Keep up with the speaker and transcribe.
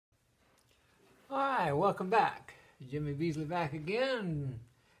Hi, welcome back. Jimmy Beasley back again.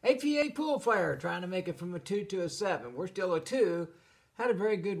 APA pool player trying to make it from a 2 to a 7. We're still a 2. Had a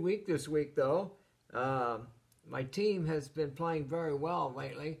very good week this week, though. My team has been playing very well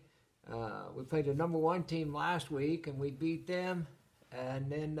lately. We played the #1 team last week, and we beat them.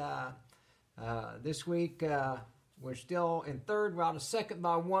 And then this week, we're still in third. We're out of second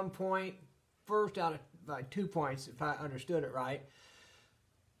by 1 point. First out by 2 points, if I understood it right.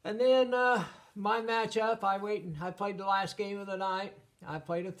 And then my matchup, I played the last game of the night. I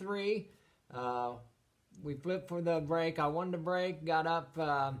played a 3. We flipped for the break. I won the break, got up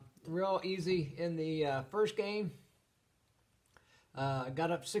real easy in the first game.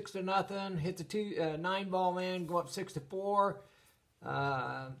 Got up 6-0, hit the 9-ball man, go up 6-4.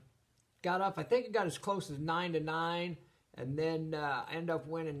 Got up, I think it got as close as 9-9, and then ended up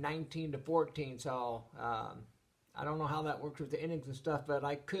winning 19-14. So I don't know how that works with the innings and stuff, but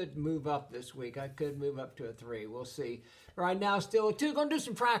I could move up this week. I could move up to a 3. We'll see. Right now, still a 2. Going to do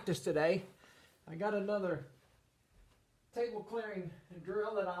some practice today. I got another table clearing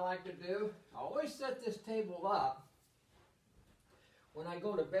drill that I like to do. I always set this table up when I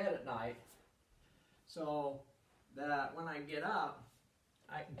go to bed at night so that when I get up,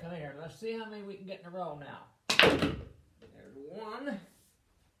 I can come here. Let's see how many we can get in a row now. There's 1.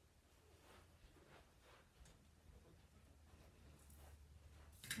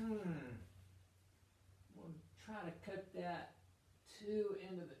 We'll try to cut that 2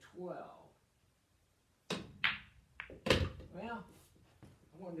 into the 12. Well,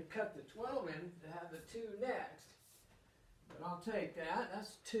 I wanted to cut the 12 in to have the 2 next. But I'll take that.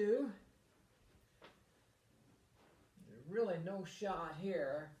 That's 2. There's really no shot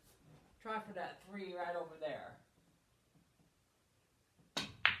here. Try for that 3 right over there.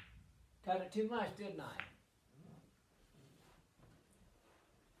 Cut it too much, didn't I?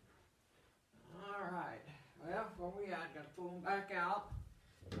 All right. Well, where we at? Got to pull them back out.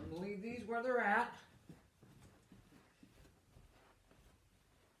 I'm going to leave these where they're at.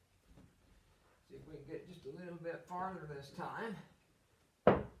 See if we can get just a little bit farther this time.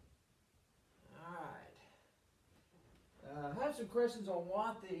 All right. I have some questions on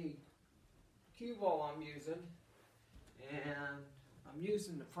what the cue ball I'm using, and I'm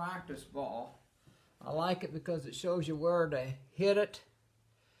using the practice ball. I like it because it shows you where to hit it.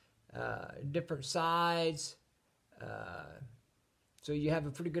 Different sides, so you have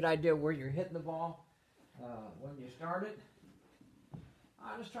a pretty good idea where you're hitting the ball when you start it.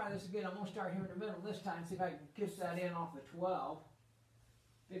 I'll just try this again. I'm going to start here in the middle this time, see if I can kiss that in off the 12.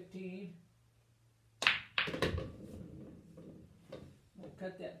 15. We'll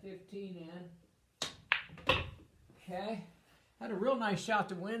cut that 15 in. Okay. Had a real nice shot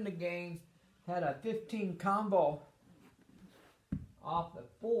to win the game. Had a 15 combo off the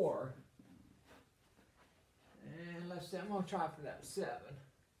 4. And let's see, I'm going to try for that 7.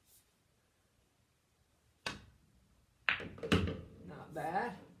 Not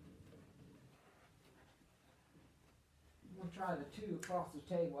bad. I'm going to try the 2 across the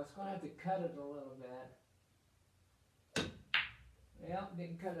table. I was going to have to cut it a little bit. Well,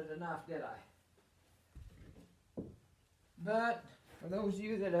 didn't cut it enough, did I? But for those of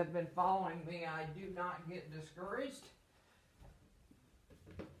you that have been following me, I do not get discouraged.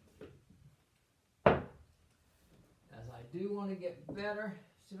 As I do want to get better.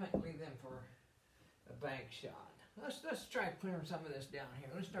 See if I can leave them for a bank shot. Let's try clearing some of this down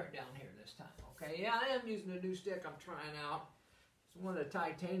here. Let's start down here this time. Okay, yeah, I am using a new stick I'm trying out. It's one of the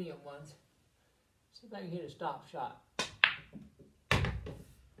titanium ones. See if I can hit a stop shot.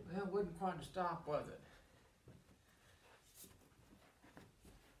 Well, it wasn't quite a stop, was it?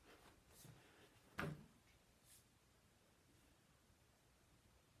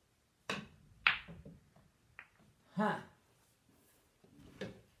 Huh.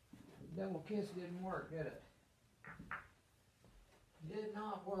 Double kiss didn't work, did it? Did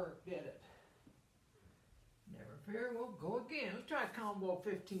not work, did it? Never fear, we'll go again. Let's try combo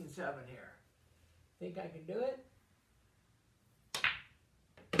 15-7 here. Think I can do it?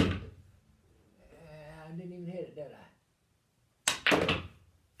 I didn't even hit it, did I?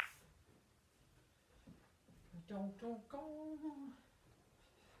 Don't go.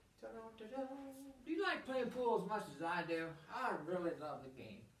 Do you like playing pool as much as I do? I really love the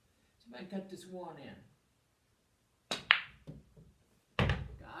game. Somebody cut this 1 in.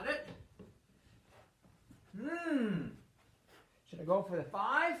 Got it? Should I go for the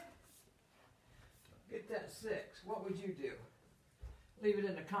 5? Get that 6. What would you do? Leave it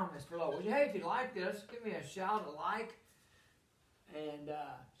in the comments below. Would you? Hey, if you like this, give me a shout, a like, and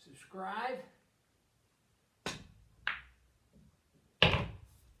subscribe.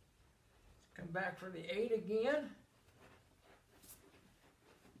 Come back for the 8 again.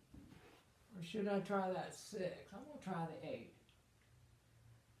 Or should I try that 6? I'm going to try the 8.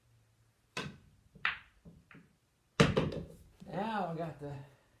 Now I got the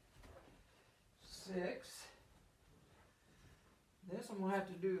 6. This I'm going to have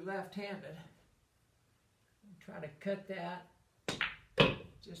to do left-handed. Try to cut that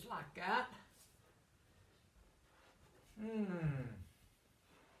just like that.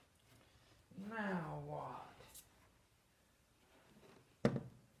 Now what?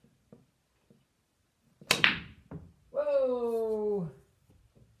 Whoa!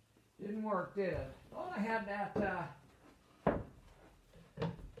 Didn't work, did it? Thought I had that 9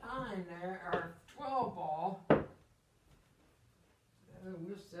 there, or 12 ball.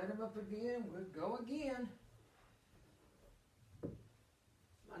 We'll set him up again. We'll go again.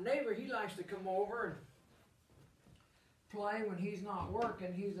 My neighbor, he likes to come over and play when he's not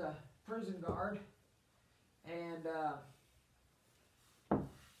working. He's a prison guard. And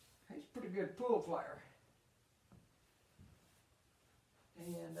he's a pretty good pool player.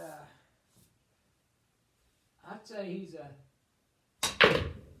 And I'd say he's a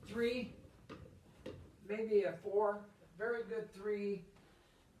 3, maybe a 4. Very good 3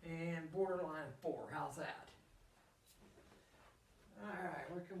 and borderline 4. How's that? Alright,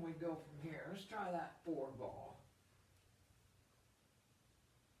 where can we go from here? Let's try that 4 ball.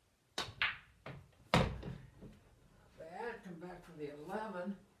 Not bad. Come back from the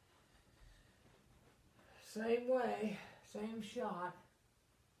 11. Same way, same shot.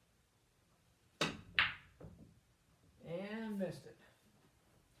 And missed it.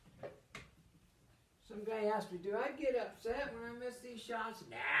 Some guy asked me, do I get upset when I miss these shots?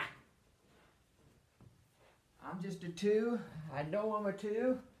 Nah. I'm just a 2. I know I'm a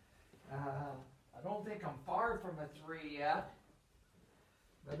 2. I don't think I'm far from a 3 yet.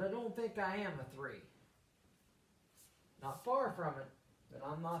 But I don't think I am a 3. Not far from it, but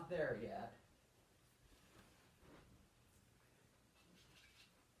I'm not there yet.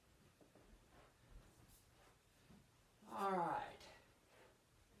 Alright.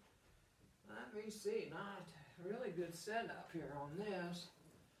 Let me see. Not a really good setup here on this.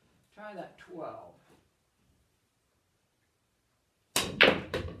 Try that 12.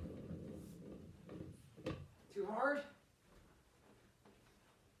 Too hard?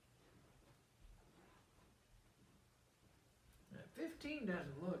 That 15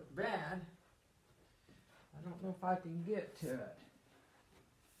 doesn't look bad. I don't know if I can get to it.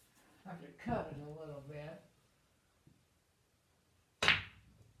 I have to cut it a little bit.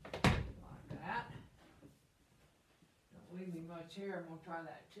 Like that. Don't leave me much here. I'm going to try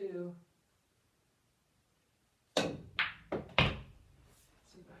that too.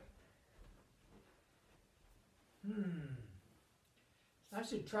 I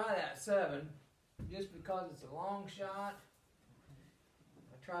should try that 7 just because it's a long shot.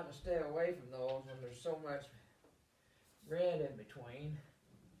 I try to stay away from those when there's so much red in between.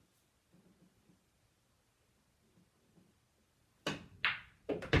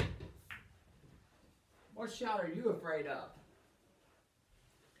 What shot are you afraid of?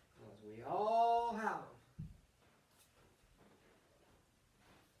 Because we all have them.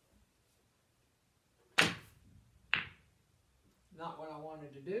 Not what I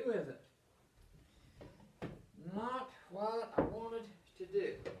wanted to do, is it? Not what I wanted to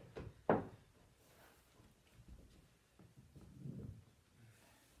do.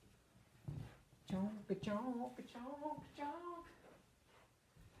 Chonk, chonk, chonk, chonk.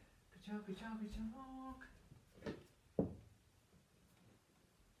 Chonk, chonk, chonk.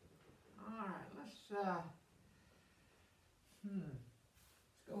 Alright, let's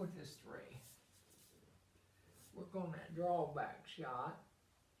go with this 3. Work on that drawback shot.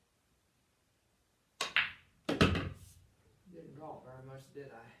 Didn't draw very much,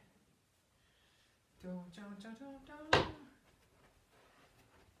 did I?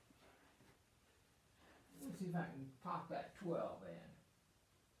 Let's see if I can pop that 12 in.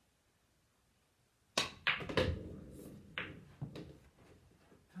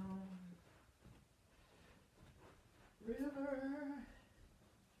 River.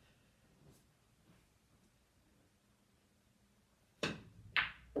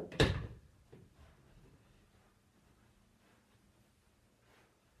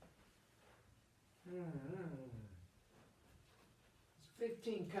 This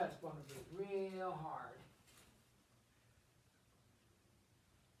 15 cut's going to be real hard.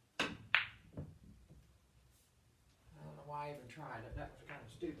 I don't know why I even tried it. That was kind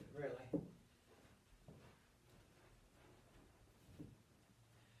of stupid, really.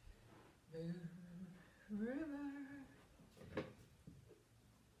 Moon River.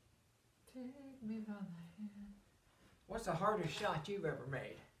 Take me by the hand. What's the hardest shot you've ever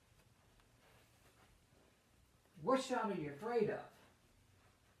made? What shot are you afraid of?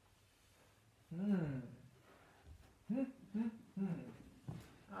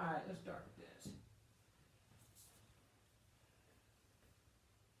 All right, let's start with this.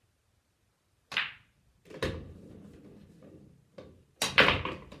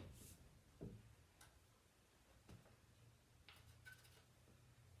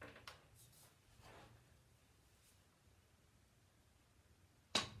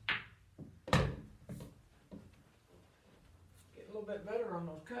 Get a little bit better on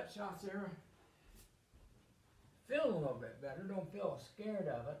those cut shots there. Feel a little bit better. Don't feel scared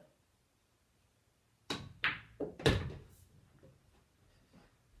of it.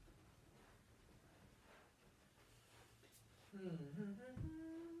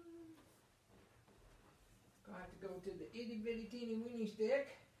 Gonna have to go to the itty bitty teeny weeny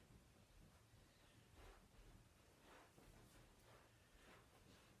stick.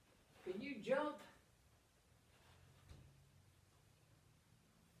 Can you jump?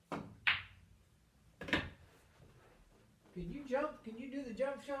 Can you jump? Can you do the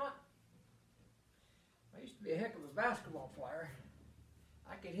jump shot? I used to be a heck of a basketball player.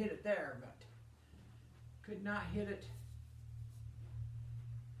 I could hit it there, but could not hit it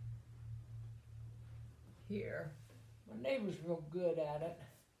here. My neighbor's real good at it.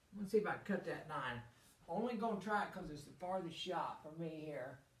 Let's see if I can cut that 9. Only gonna try it because it's the farthest shot for me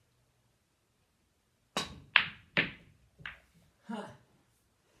here. Huh.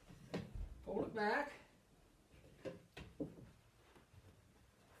 Pull it back.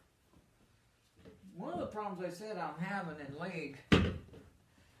 One of the problems they said I'm having in league,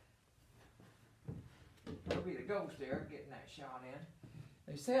 that'll be the ghost there, getting that shot in.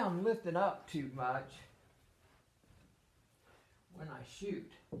 They say I'm lifting up too much when I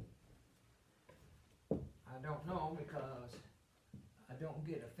shoot. I don't know because I don't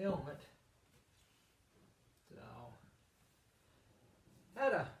get to film it. So,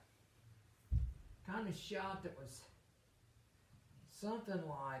 had a kind of shot that was something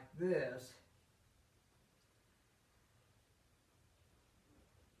like this,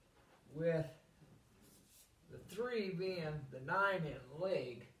 with the 3 being the 9 in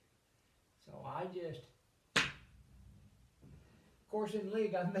league. So I just, of course in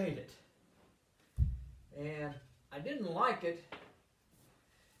league I made it. And I didn't like it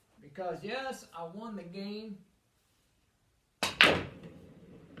because yes, I won the game,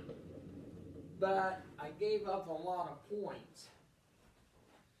 but I gave up a lot of points.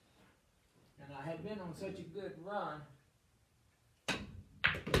 And I had been on such a good run,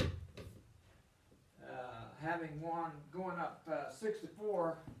 having won, going up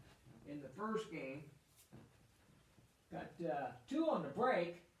 6-4 in the first game. Got 2 on the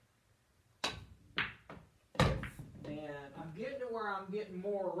break, and I'm getting to where I'm getting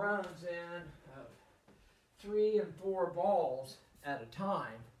more runs in 3 and 4 balls at a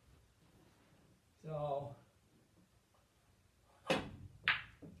time. So I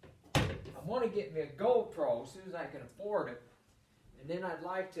want to get me a GoPro as soon as I can afford it, and then I'd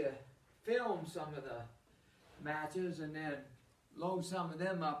like to film some of the matches and then load some of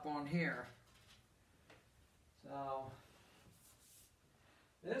them up on here. So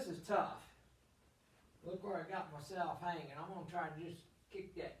this is tough. Look where I got myself hanging. I'm going to try to just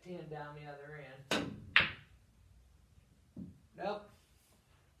kick that 10 down the other end. Nope.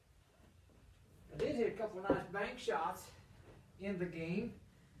 I did hit a couple of nice bank shots in the game.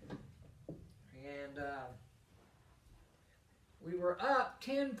 And we were up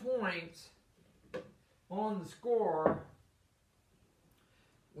 10 points on the score.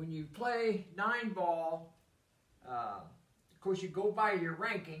 When you play 9-ball, of course you go by your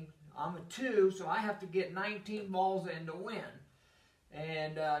ranking. I'm a 2, so I have to get 19 balls in to win.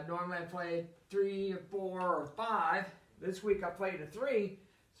 And normally I play 3 or 4 or 5. This week I played a 3.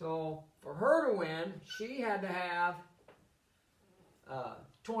 So for her to win, she had to have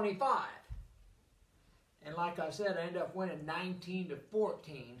 25. And like I said, I ended up winning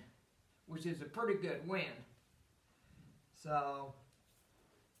 19-14, which is a pretty good win. So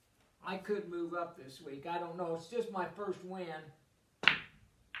I could move up this week. I don't know. It's just my first win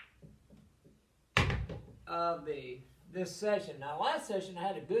of this session. Now, last session I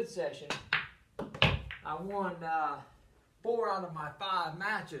had a good session. I won 4 out of my 5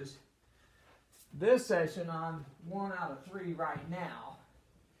 matches. This session I'm 1 out of 3 right now.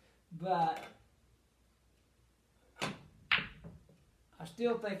 But I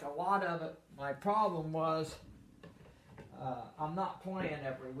still think a lot of it, my problem was I'm not playing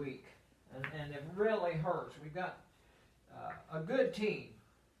every week, and it really hurts. We've got a good team.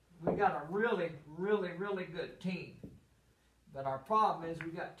 we got a really, really, really good team. But our problem is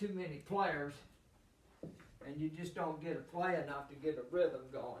we got too many players, and you just don't get to play enough to get a rhythm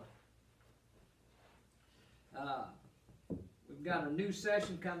going. We've got a new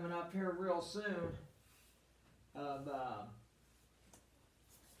session coming up here real soon of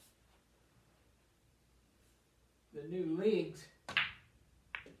the new leagues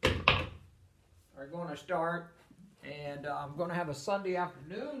are going to start, and I'm going to have a Sunday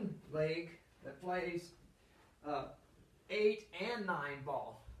afternoon league that plays 8 and 9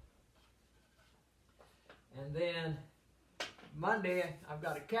 ball. And then Monday, I've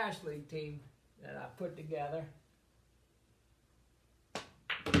got a cash league team that I put together.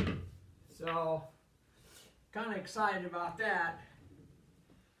 So, kind of excited about that.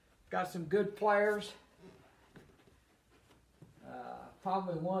 Got some good players.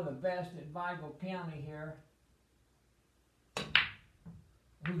 Probably one of the best in Vigo County here,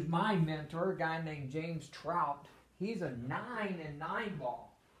 who's my mentor, a guy named James Trout. He's a 9 and 9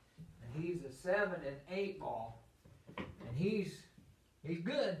 ball, and he's a 7 and 8 ball, and he's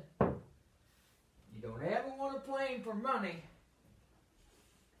good. You don't ever want to play him for money,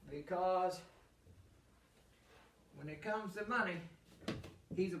 because when it comes to money,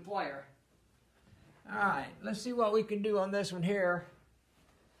 he's a player. All right, let's see what we can do on this one here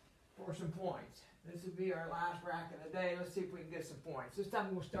for some points. This will be our last rack of the day. Let's see if we can get some points. This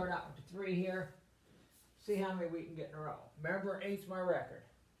time we'll start out with the 3 here. See how many we can get in a row. Remember, 8's my record.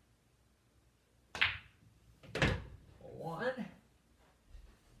 1.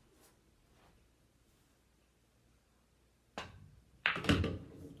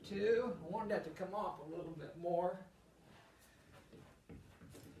 2. I wanted that to come off a little bit more.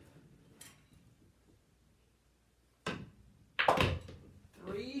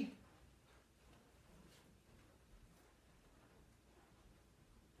 3.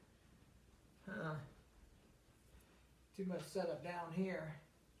 'Too much setup down here.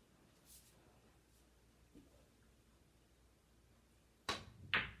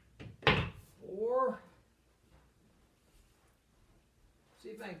 4. See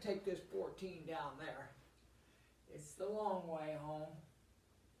if I can take this 14 down there. It's the long way home.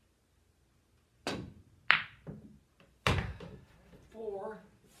 4.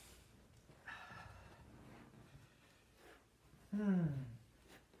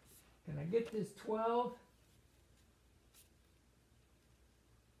 Can I get this 12?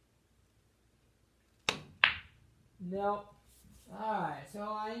 Nope. Alright, so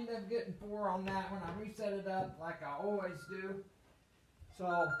I ended up getting 4 on that one. I reset it up like I always do.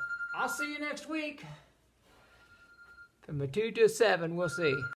 So, I'll see you next week. From a 2 to a 7, we'll see.